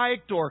they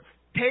liked or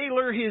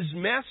tailor his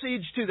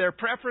message to their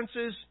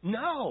preferences?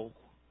 No.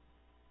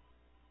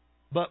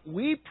 But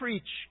we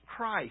preach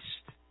Christ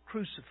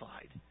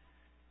crucified.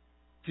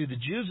 To the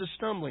Jews a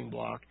stumbling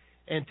block,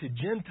 and to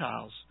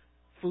Gentiles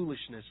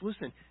foolishness.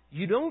 Listen,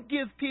 you don't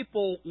give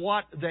people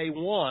what they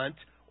want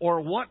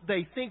or what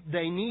they think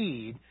they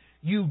need.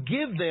 You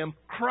give them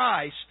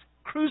Christ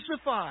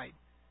crucified.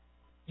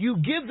 You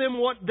give them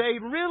what they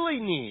really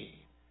need.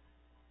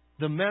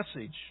 The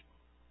message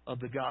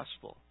of the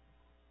gospel.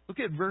 Look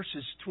at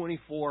verses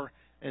 24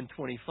 and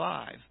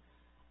 25.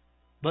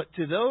 But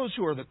to those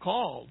who are the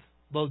called,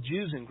 both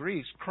Jews and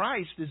Greeks,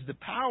 Christ is the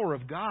power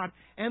of God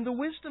and the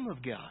wisdom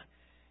of God.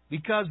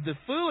 Because the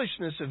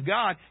foolishness of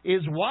God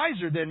is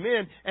wiser than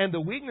men, and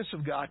the weakness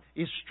of God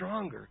is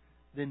stronger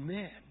than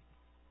men.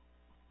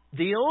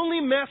 The only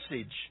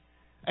message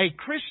a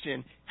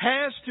Christian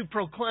has to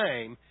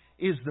proclaim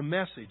is the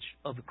message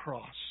of the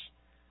cross.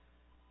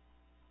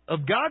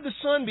 Of God the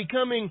Son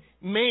becoming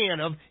man,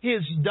 of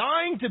His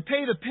dying to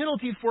pay the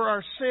penalty for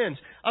our sins,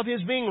 of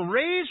His being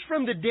raised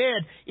from the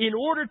dead in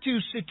order to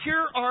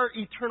secure our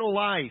eternal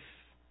life.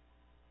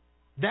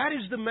 That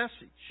is the message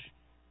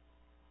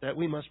that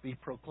we must be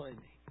proclaiming.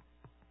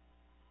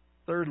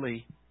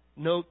 Thirdly,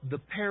 note the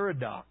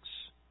paradox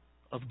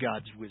of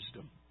God's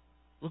wisdom.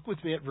 Look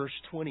with me at verse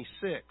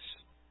 26.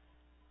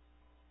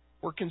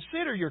 For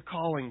consider your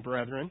calling,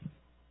 brethren,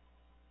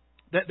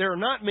 that there are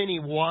not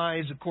many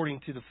wise according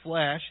to the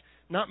flesh,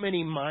 not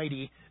many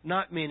mighty,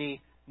 not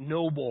many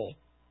noble.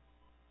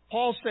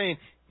 Paul's saying,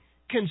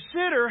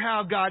 consider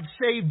how God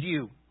saved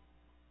you.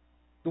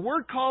 The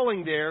word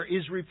calling there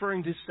is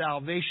referring to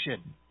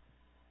salvation.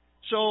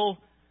 So,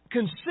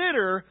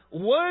 consider,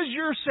 was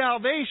your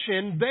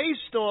salvation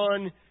based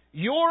on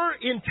your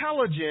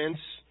intelligence,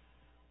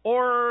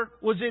 or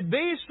was it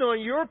based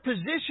on your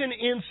position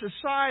in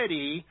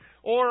society,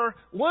 or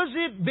was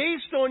it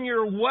based on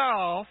your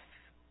wealth?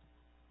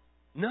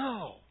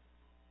 No,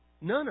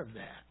 none of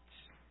that.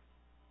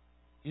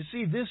 You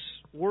see, this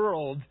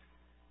world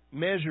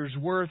measures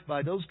worth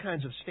by those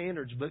kinds of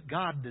standards, but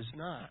God does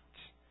not.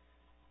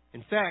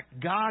 In fact,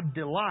 God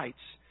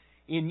delights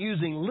in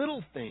using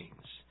little things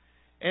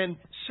and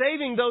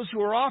saving those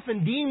who are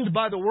often deemed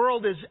by the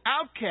world as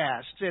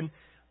outcasts and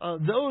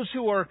those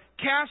who are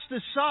cast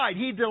aside.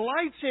 He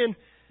delights in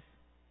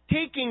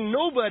taking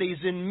nobodies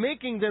and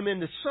making them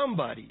into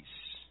somebodies.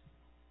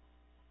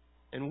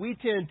 And we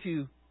tend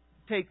to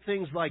take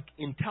things like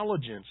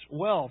intelligence,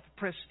 wealth,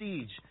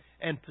 prestige,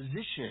 and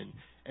position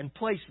and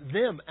place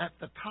them at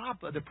the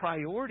top of the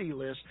priority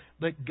list,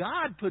 but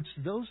God puts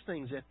those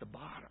things at the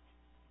bottom.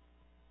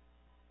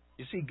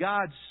 You see,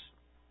 God's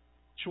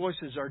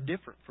choices are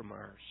different from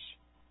ours.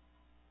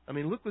 I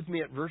mean, look with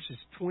me at verses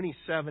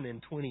 27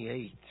 and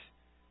 28.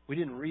 We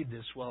didn't read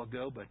this a while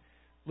ago, but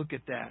look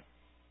at that.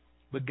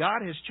 But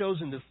God has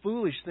chosen the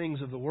foolish things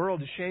of the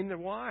world to shame the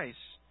wise.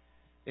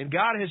 And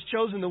God has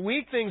chosen the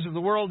weak things of the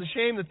world to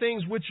shame the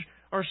things which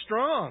are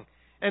strong.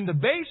 And the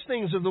base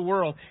things of the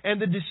world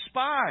and the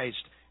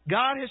despised.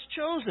 God has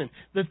chosen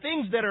the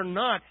things that are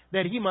not,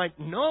 that He might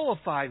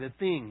nullify the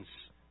things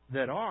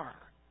that are.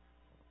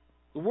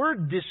 The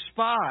word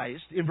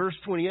despised in verse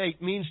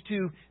 28 means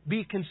to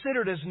be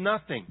considered as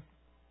nothing.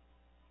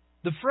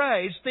 The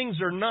phrase, things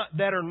are not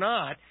that are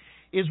not,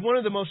 is one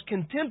of the most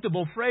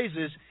contemptible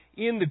phrases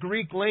in the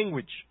Greek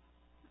language,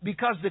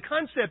 because the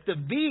concept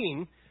of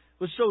being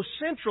was so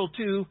central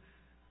to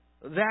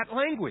that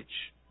language.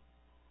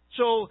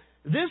 So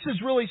this is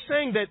really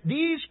saying that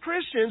these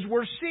Christians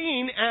were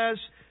seen as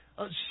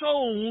so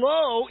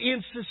low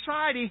in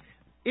society,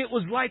 it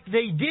was like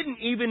they didn't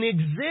even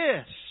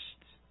exist.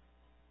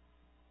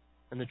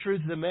 And the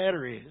truth of the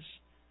matter is,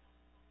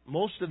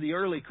 most of the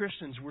early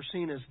Christians were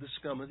seen as the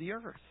scum of the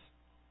earth.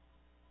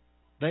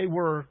 They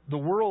were the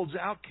world's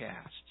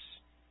outcasts.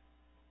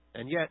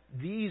 And yet,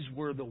 these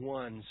were the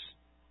ones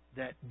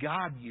that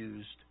God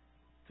used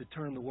to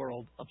turn the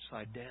world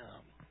upside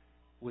down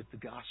with the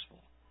gospel.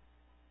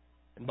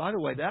 And by the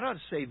way, that ought to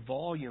say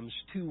volumes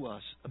to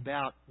us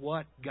about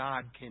what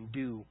God can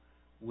do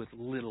with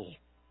little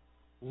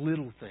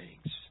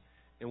things.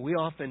 And we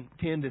often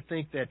tend to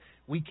think that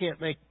we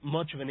can't make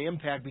much of an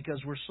impact because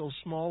we're so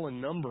small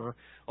in number,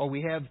 or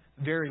we have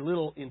very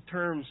little in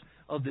terms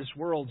of this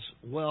world's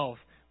wealth.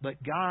 But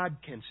God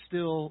can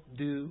still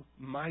do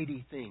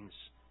mighty things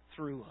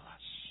through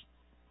us.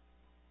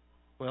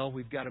 Well,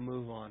 we've got to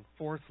move on.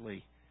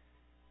 Fourthly,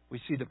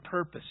 we see the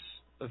purpose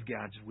of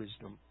God's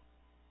wisdom.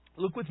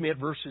 Look with me at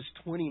verses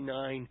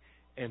 29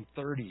 and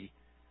 30.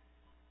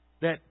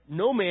 That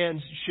no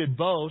man should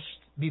boast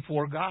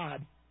before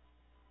God,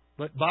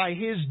 but by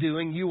His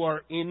doing you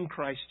are in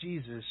Christ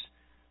Jesus,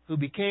 who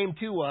became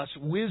to us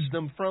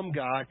wisdom from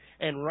God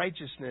and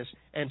righteousness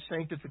and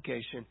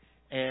sanctification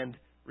and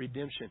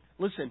redemption.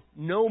 Listen,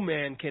 no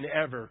man can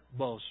ever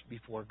boast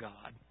before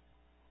God.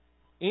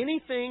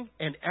 Anything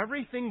and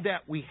everything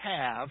that we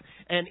have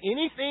and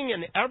anything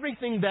and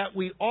everything that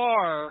we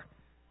are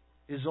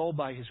is all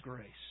by His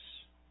grace.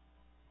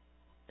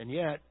 And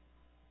yet,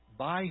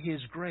 by His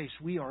grace,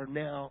 we are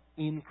now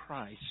in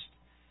Christ.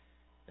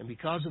 And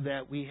because of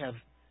that, we have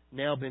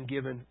now been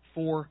given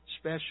 4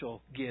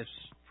 special gifts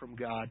from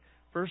God.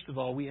 First of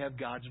all, we have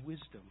God's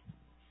wisdom.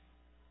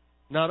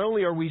 Not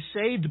only are we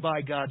saved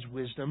by God's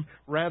wisdom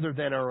rather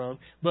than our own,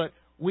 but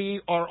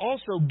we are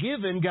also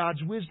given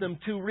God's wisdom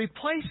to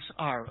replace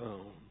our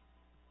own.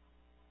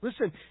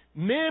 Listen,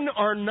 men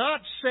are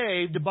not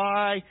saved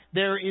by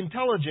their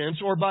intelligence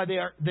or by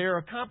their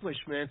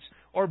accomplishments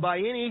or by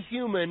any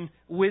human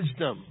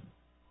wisdom.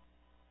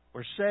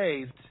 We're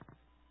saved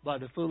by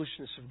the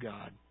foolishness of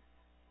God,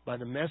 by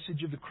the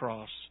message of the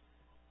cross,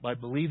 by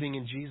believing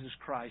in Jesus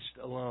Christ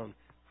alone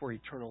for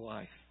eternal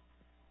life.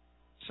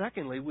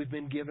 Secondly, we've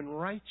been given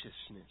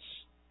righteousness.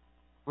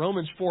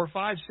 Romans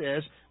 4:5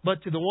 says,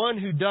 "But to the one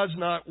who does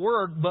not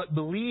work, but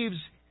believes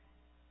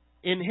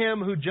in Him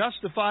who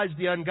justifies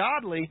the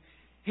ungodly,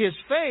 his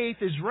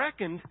faith is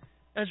reckoned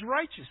as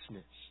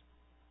righteousness."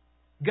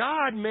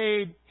 God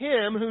made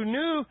Him who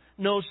knew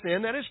no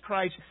sin, that is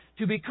Christ,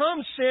 to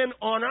become sin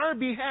on our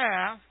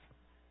behalf,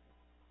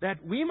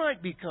 that we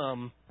might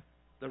become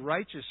the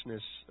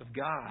righteousness of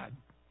God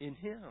in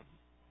Him.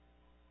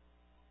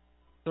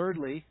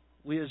 Thirdly,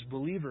 we as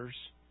believers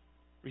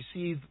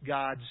receive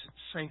God's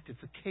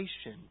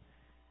sanctification.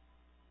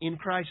 In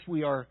Christ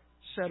we are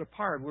set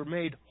apart. We're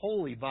made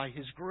holy by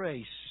His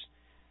grace.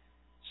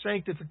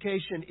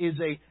 Sanctification is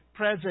a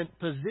present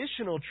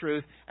positional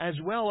truth as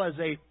well as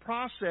a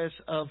process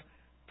of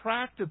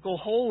practical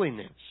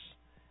holiness.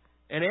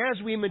 And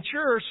as we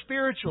mature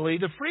spiritually,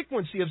 the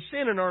frequency of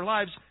sin in our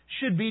lives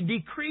should be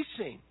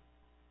decreasing.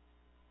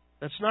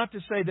 That's not to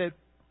say that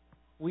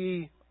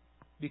we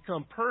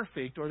become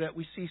perfect or that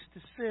we cease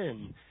to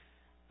sin.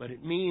 But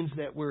it means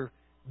that we're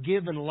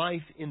given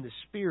life in the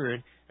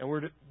Spirit, and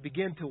we're to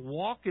begin to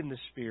walk in the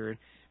Spirit,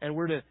 and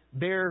we're to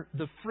bear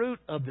the fruit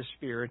of the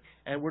Spirit,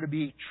 and we're to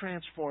be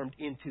transformed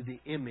into the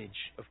image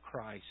of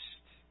Christ.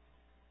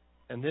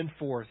 And then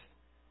fourth,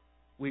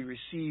 we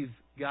receive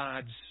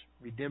God's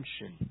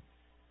redemption.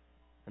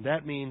 And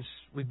that means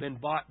we've been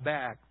bought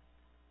back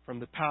from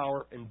the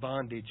power and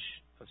bondage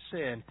of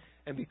sin.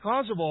 And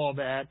because of all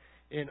that,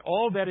 and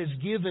all that is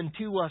given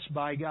to us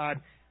by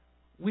God,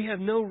 we have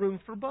no room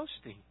for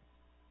boasting.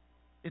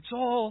 It's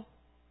all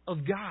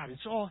of God.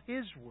 It's all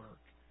His work.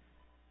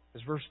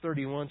 As verse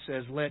 31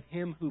 says, "Let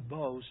him who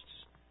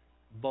boasts,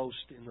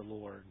 boast in the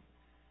Lord."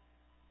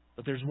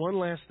 But there's one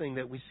last thing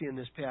that we see in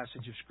this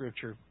passage of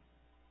Scripture,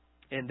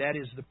 and that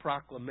is the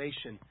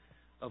proclamation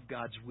of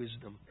God's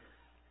wisdom.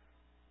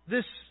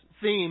 This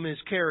theme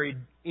is carried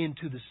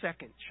into the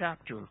second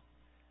chapter.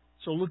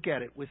 So look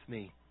at it with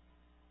me.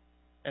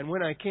 "And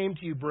when I came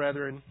to you,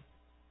 brethren,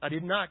 I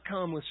did not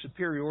come with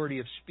superiority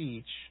of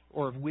speech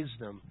or of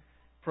wisdom,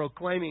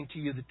 proclaiming to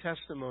you the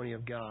testimony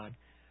of God.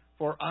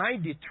 For I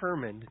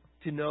determined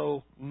to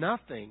know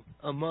nothing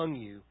among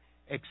you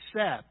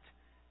except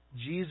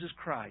Jesus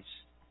Christ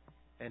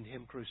and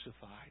Him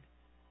crucified.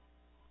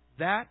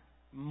 That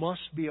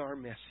must be our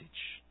message.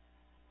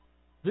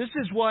 This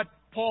is what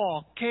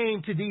Paul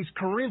came to these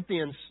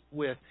Corinthians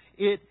with.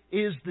 It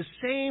is the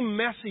same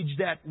message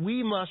that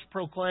we must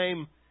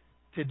proclaim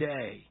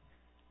today.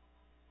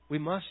 We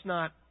must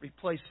not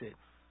replace it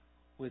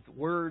with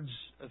words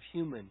of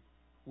human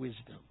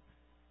wisdom.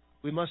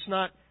 We must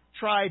not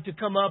try to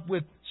come up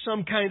with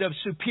some kind of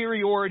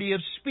superiority of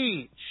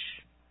speech.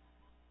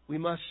 We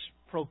must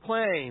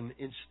proclaim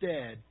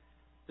instead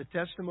the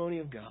testimony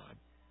of God.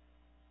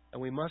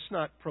 And we must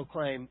not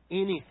proclaim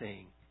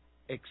anything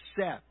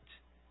except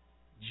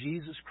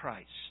Jesus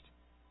Christ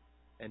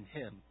and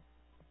Him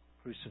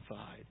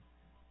crucified.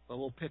 But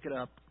we'll pick it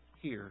up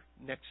here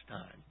next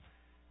time.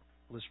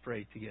 Let's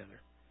pray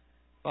together.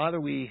 Father,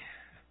 we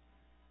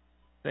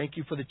thank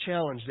You for the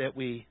challenge that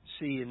we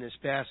see in this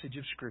passage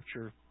of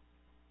Scripture.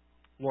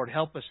 Lord,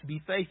 help us to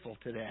be faithful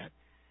to that.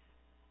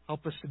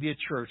 Help us to be a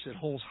church that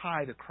holds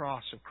high the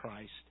cross of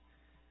Christ.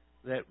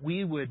 That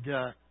we would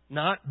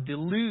not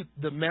dilute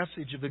the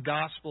message of the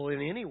gospel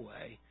in any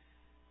way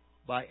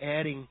by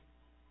adding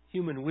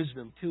human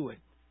wisdom to it.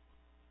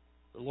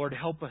 But Lord,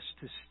 help us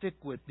to stick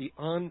with the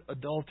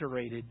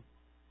unadulterated,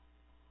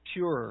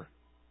 pure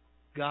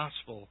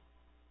gospel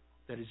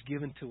that is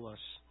given to us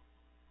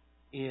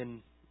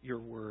in Your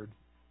Word.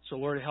 So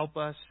Lord, help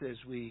us as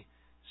we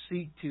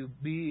seek to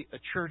be a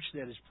church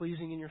that is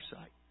pleasing in Your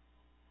sight.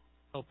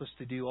 Help us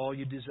to do all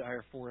You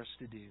desire for us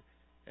to do.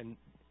 And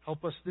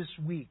help us this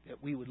week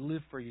that we would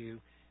live for You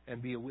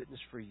and be a witness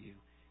for You.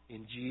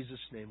 In Jesus'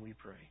 name we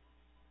pray.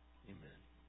 Amen.